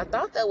up in, I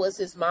thought that was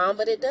his mom,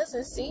 but it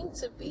doesn't seem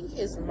to be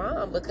his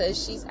mom,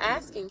 because she's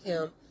asking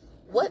him,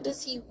 what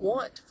does he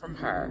want from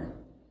her?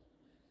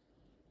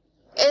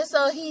 And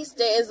so he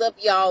stands up,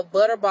 y'all,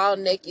 butterball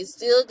naked,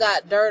 still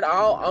got dirt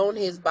all on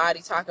his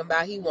body, talking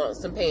about he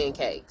wants some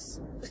pancakes.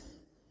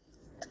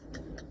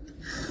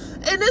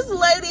 And this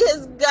lady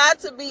has got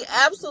to be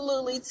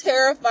absolutely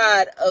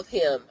terrified of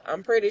him.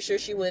 I'm pretty sure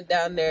she went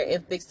down there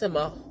and fixed him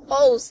a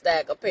whole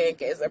stack of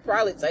pancakes that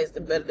probably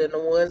tasted better than the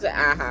ones at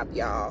IHOP,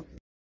 y'all.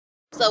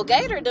 So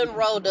Gator done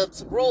rolled up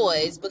to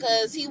Roy's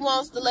because he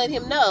wants to let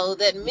him know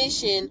that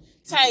mission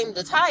Tame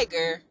the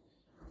Tiger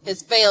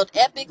has failed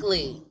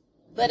epically.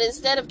 But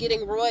instead of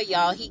getting Roy,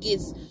 y'all, he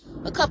gets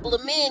a couple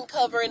of men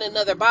covering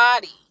another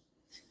body.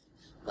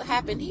 What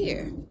happened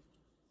here?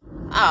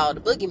 Oh,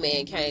 the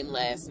boogeyman came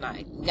last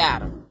night and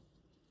got him.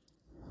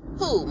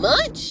 Who,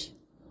 Munch?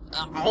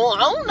 I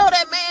don't know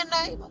that man's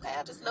name. Okay,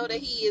 I just know that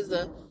he is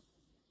a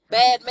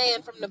bad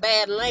man from the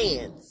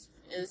Badlands.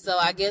 And so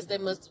I guess they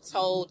must have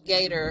told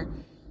Gator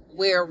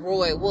where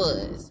Roy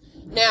was.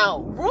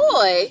 Now,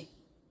 Roy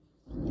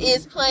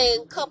is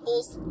playing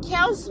couples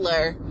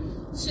counselor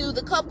to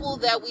the couple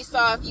that we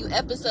saw a few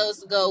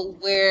episodes ago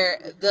where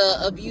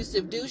the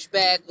abusive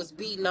douchebag was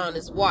beating on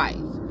his wife.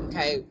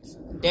 Okay,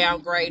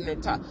 downgrading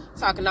her,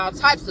 talking all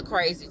types of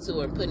crazy to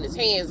her and putting his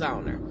hands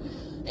on her.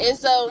 And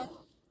so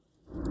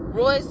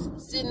Roy's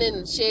sitting in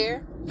a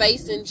chair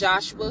facing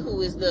Joshua,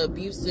 who is the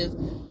abusive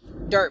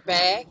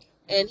dirtbag,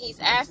 and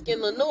he's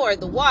asking Lenore,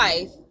 the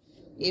wife,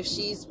 if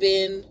she's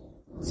been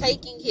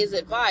taking his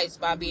advice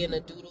by being a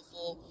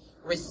dutiful,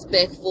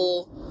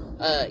 respectful,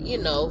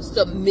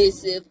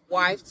 submissive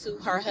wife to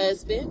her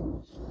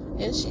husband.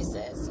 And she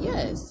says,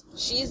 yes,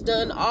 she's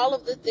done all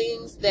of the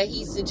things that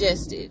he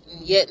suggested,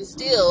 and yet and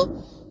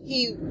still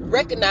he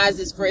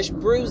recognizes fresh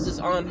bruises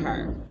on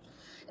her.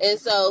 And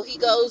so he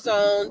goes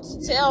on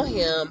to tell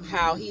him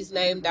how he's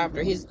named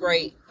after his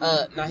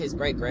grandfather,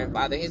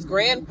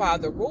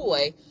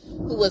 Roy,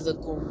 who was a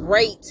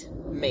great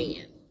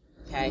man.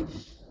 Okay.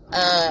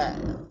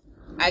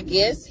 I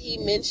guess he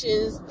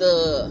mentions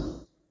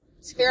the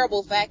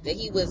terrible fact that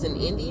he was an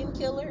Indian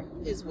killer.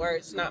 His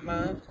words, not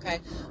mine. Okay.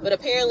 But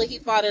apparently he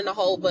fought in a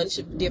whole bunch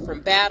of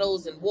different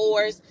battles and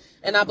wars.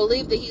 And I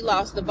believe that he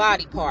lost the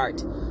body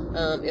part,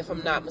 if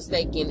I'm not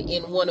mistaken,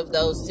 in one of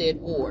those said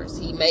wars.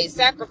 He made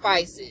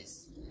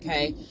sacrifices.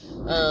 Okay.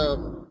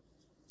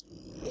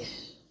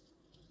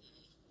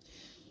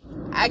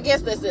 I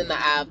guess that's in the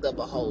eye of the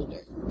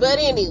beholder. But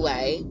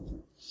anyway,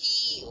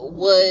 he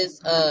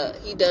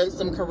done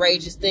some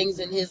courageous things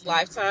in his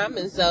lifetime,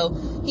 and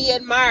so he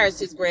admires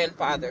his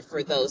grandfather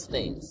for those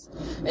things.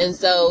 And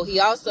so he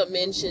also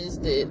mentions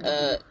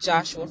that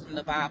Joshua from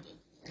the Bible,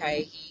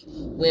 okay, he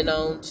went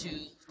on to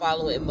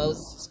follow in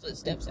Moses'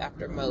 footsteps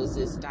after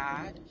Moses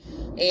died.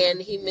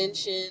 And he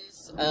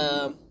mentions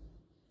how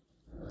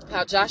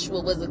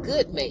Joshua was a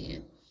good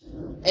man,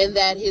 and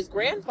that his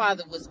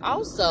grandfather was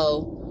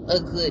also a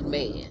good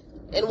man.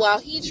 And while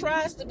he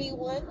tries to be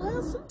one,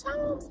 well,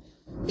 sometimes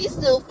he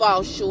still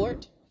falls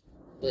short.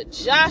 But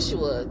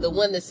Joshua, the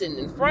one that's sitting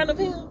in front of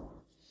him,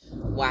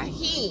 why,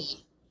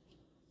 he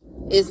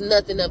is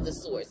nothing of the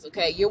sorts,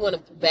 okay? You're one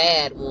of the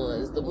bad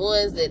ones, the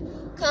ones that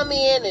come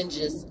in and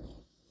just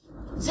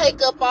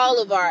take up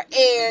all of our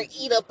air,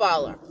 eat up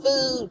all our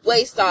food,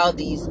 waste all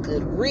these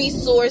good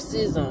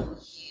resources on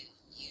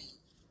you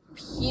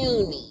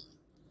puny,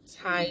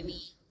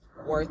 tiny,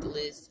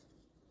 worthless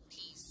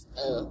piece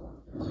of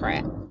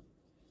crap.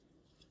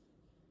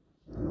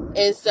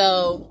 And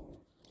so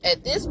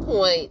at this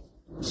point,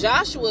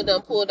 Joshua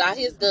done pulled out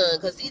his gun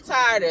because he's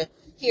tired of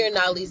hearing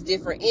all these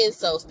different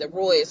insults that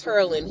Roy is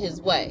hurling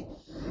his way.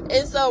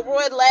 And so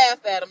Roy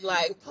laughed at him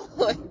like,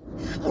 boy,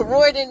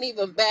 Roy didn't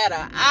even bat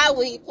an eye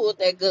when he pulled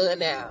that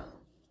gun out.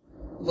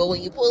 But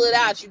when you pull it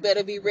out, you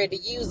better be ready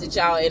to use it,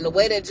 y'all. And the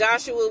way that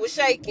Joshua was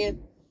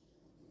shaking,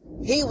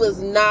 he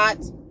was not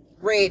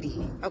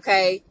ready,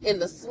 okay, in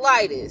the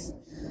slightest.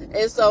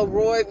 And so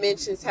Roy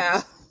mentions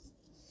how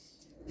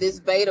this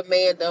beta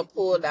man done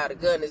pulled out a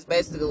gun. It's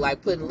basically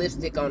like putting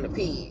lipstick on the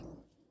pig.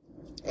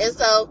 And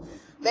so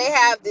they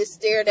have this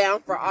stare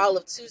down for all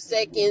of 2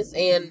 seconds.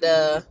 And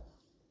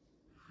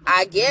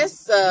I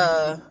guess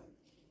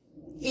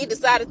he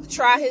decided to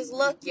try his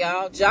luck,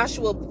 y'all.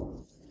 Joshua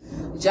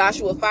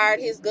fired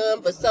his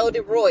gun, but so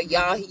did Roy,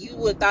 y'all. You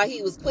would have thought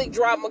he was quick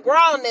draw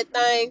McGraw on that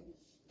thing.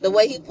 The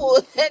way he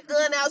pulled that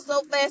gun out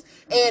so fast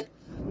and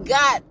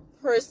got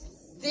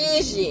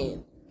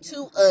precision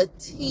to a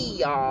T,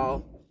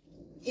 y'all.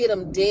 Hit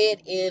him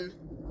dead in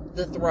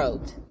the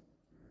throat.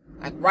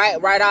 Like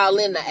right all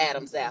in the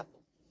Adam's apple.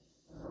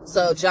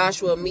 So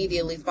Joshua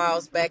immediately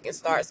falls back and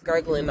starts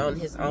gurgling on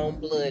his own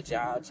blood,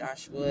 y'all.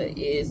 Joshua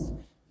is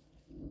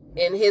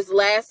in his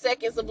last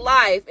seconds of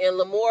life, and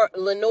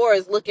Lenore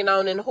is looking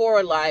on in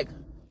horror like,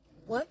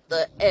 what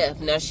the F?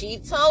 Now, she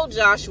told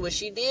Joshua,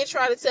 she did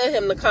try to tell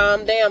him to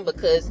calm down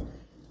because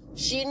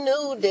she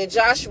knew that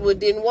Joshua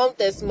didn't want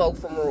that smoke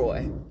from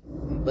Roy.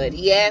 But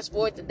he asked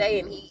for it today,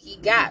 and he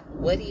got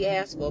what he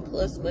asked for,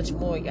 plus much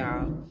more,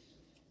 y'all.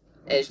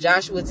 As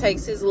Joshua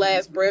takes his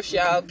last breath,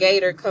 y'all,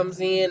 Gator comes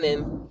in,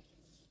 and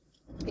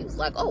he was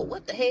like, oh,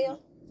 what the hell?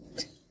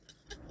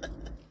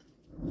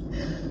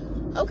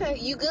 Okay,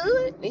 you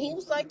good? And he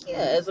was like,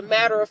 yeah, as a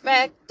matter of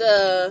fact,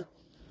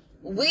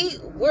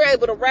 we're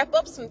able to wrap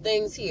up some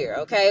things here,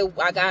 okay?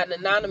 I got an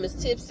anonymous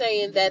tip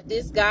saying that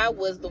this guy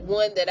was the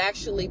one that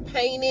actually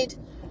painted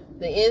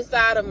the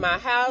inside of my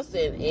house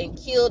and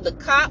killed the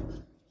cop.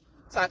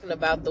 Talking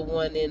about the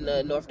one in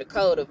North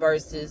Dakota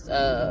versus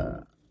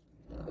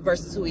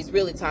who he's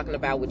really talking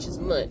about, which is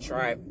Munch,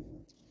 right?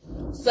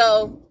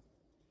 So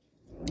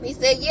he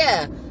said,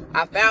 yeah,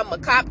 I found my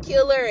cop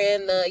killer,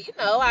 and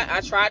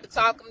I tried to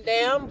talk him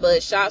down,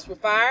 but shots were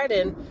fired,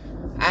 and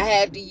I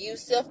had to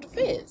use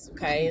self-defense.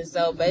 Okay, and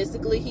so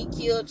basically he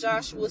killed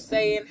Joshua,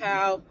 saying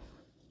how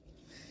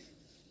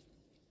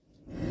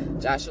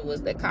Joshua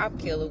was the cop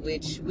killer,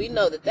 which we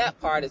know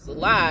that part is a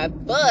lie,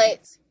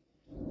 but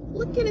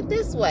look at it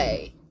this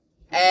way.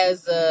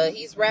 As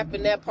he's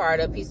wrapping that part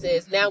up, he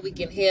says, now we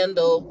can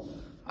handle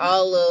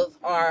all of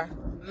our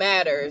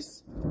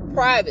matters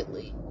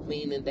privately,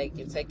 meaning they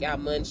can take out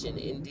Munch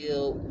and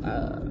deal,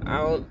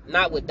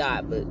 not with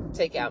Dot, but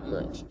take out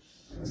Munch.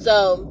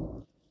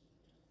 So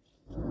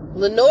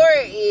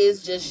Lenora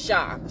is just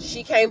shocked.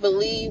 She can't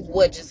believe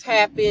what just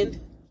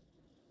happened.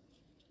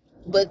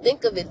 But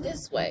think of it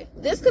this way.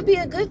 This could be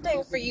a good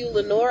thing for you,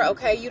 Lenora.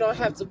 Okay, you don't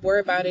have to worry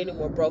about any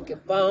more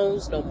broken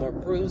bones, no more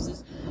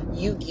bruises.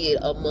 You get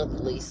a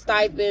monthly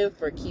stipend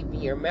for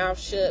keeping your mouth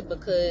shut,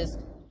 because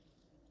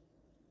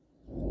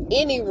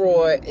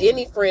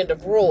any friend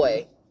of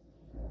Roy,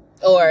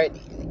 or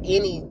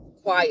any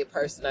quiet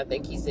person, I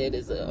think he said,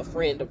 is a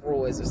friend of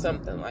Roy's or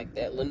something like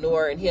that.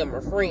 Lenora and him are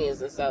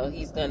friends, and so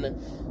he's going to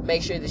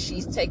make sure that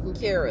she's taken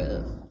care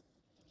of.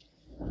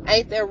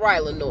 Ain't that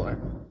right, Lenora?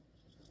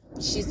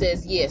 She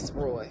says, yes,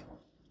 Roy.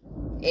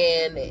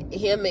 And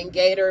him and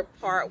Gator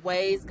part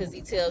ways, because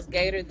he tells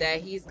Gator that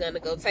he's going to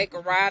go take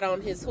a ride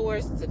on his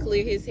horse to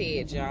clear his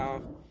head,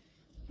 y'all.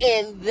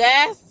 And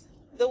that's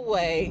the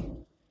way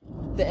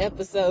the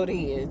episode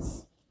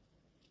ends.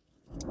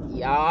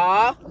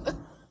 Y'all.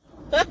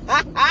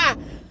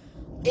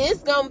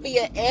 It's going to be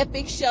an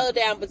epic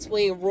showdown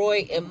between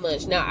Roy and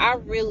Munch. Now, I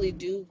really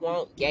do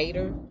want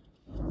Gator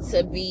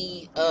to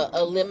be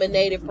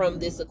eliminated from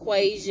this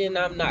equation.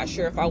 I'm not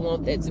sure if I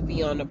want that to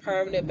be on a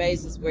permanent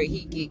basis where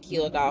he get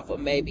killed off, or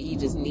maybe he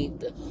just need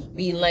to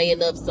be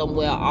laying up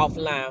somewhere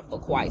offline for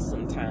quite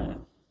some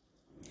time.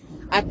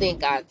 I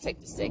think I'd take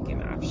the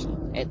second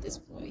option at this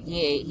point.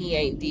 He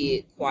ain't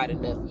did quite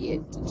enough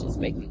yet to just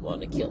make me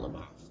want to kill him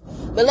off.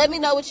 But let me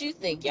know what you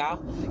think,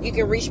 y'all. You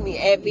can reach me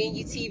at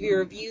Venue TV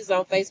Reviews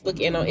on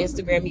Facebook and on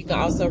Instagram. You can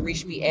also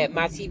reach me at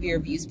My TV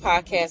Reviews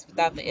Podcast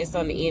without the S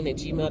on the end at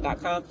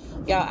gmail.com.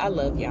 Y'all, I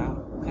love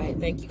y'all. Okay,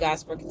 thank you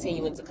guys for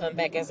continuing to come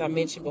back. As I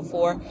mentioned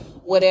before,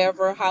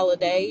 whatever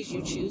holidays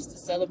you choose to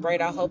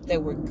celebrate, I hope they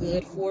were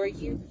good for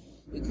you.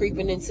 We're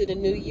creeping into the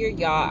new year,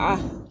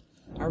 y'all.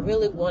 I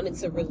really wanted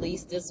to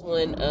release this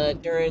one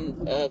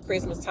during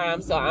Christmas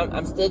time, so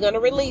I'm still going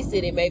to release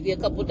it. It may be a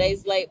couple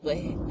days late, but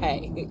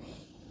hey,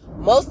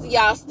 most of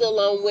y'all still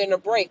on winter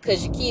break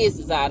because your kids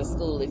is out of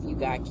school if you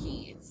got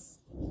kids.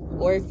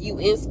 Or if you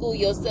in school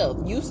yourself,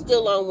 you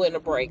still on winter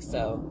break,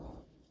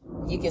 so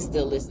you can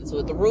still listen to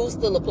it. The rules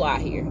still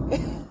apply here.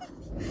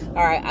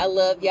 All right, I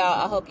love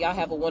y'all. I hope y'all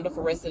have a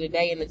wonderful rest of the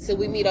day. And until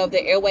we meet over the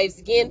airwaves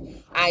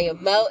again, I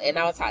am Mo, and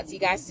I'll talk to you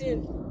guys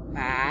soon.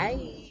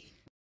 Bye.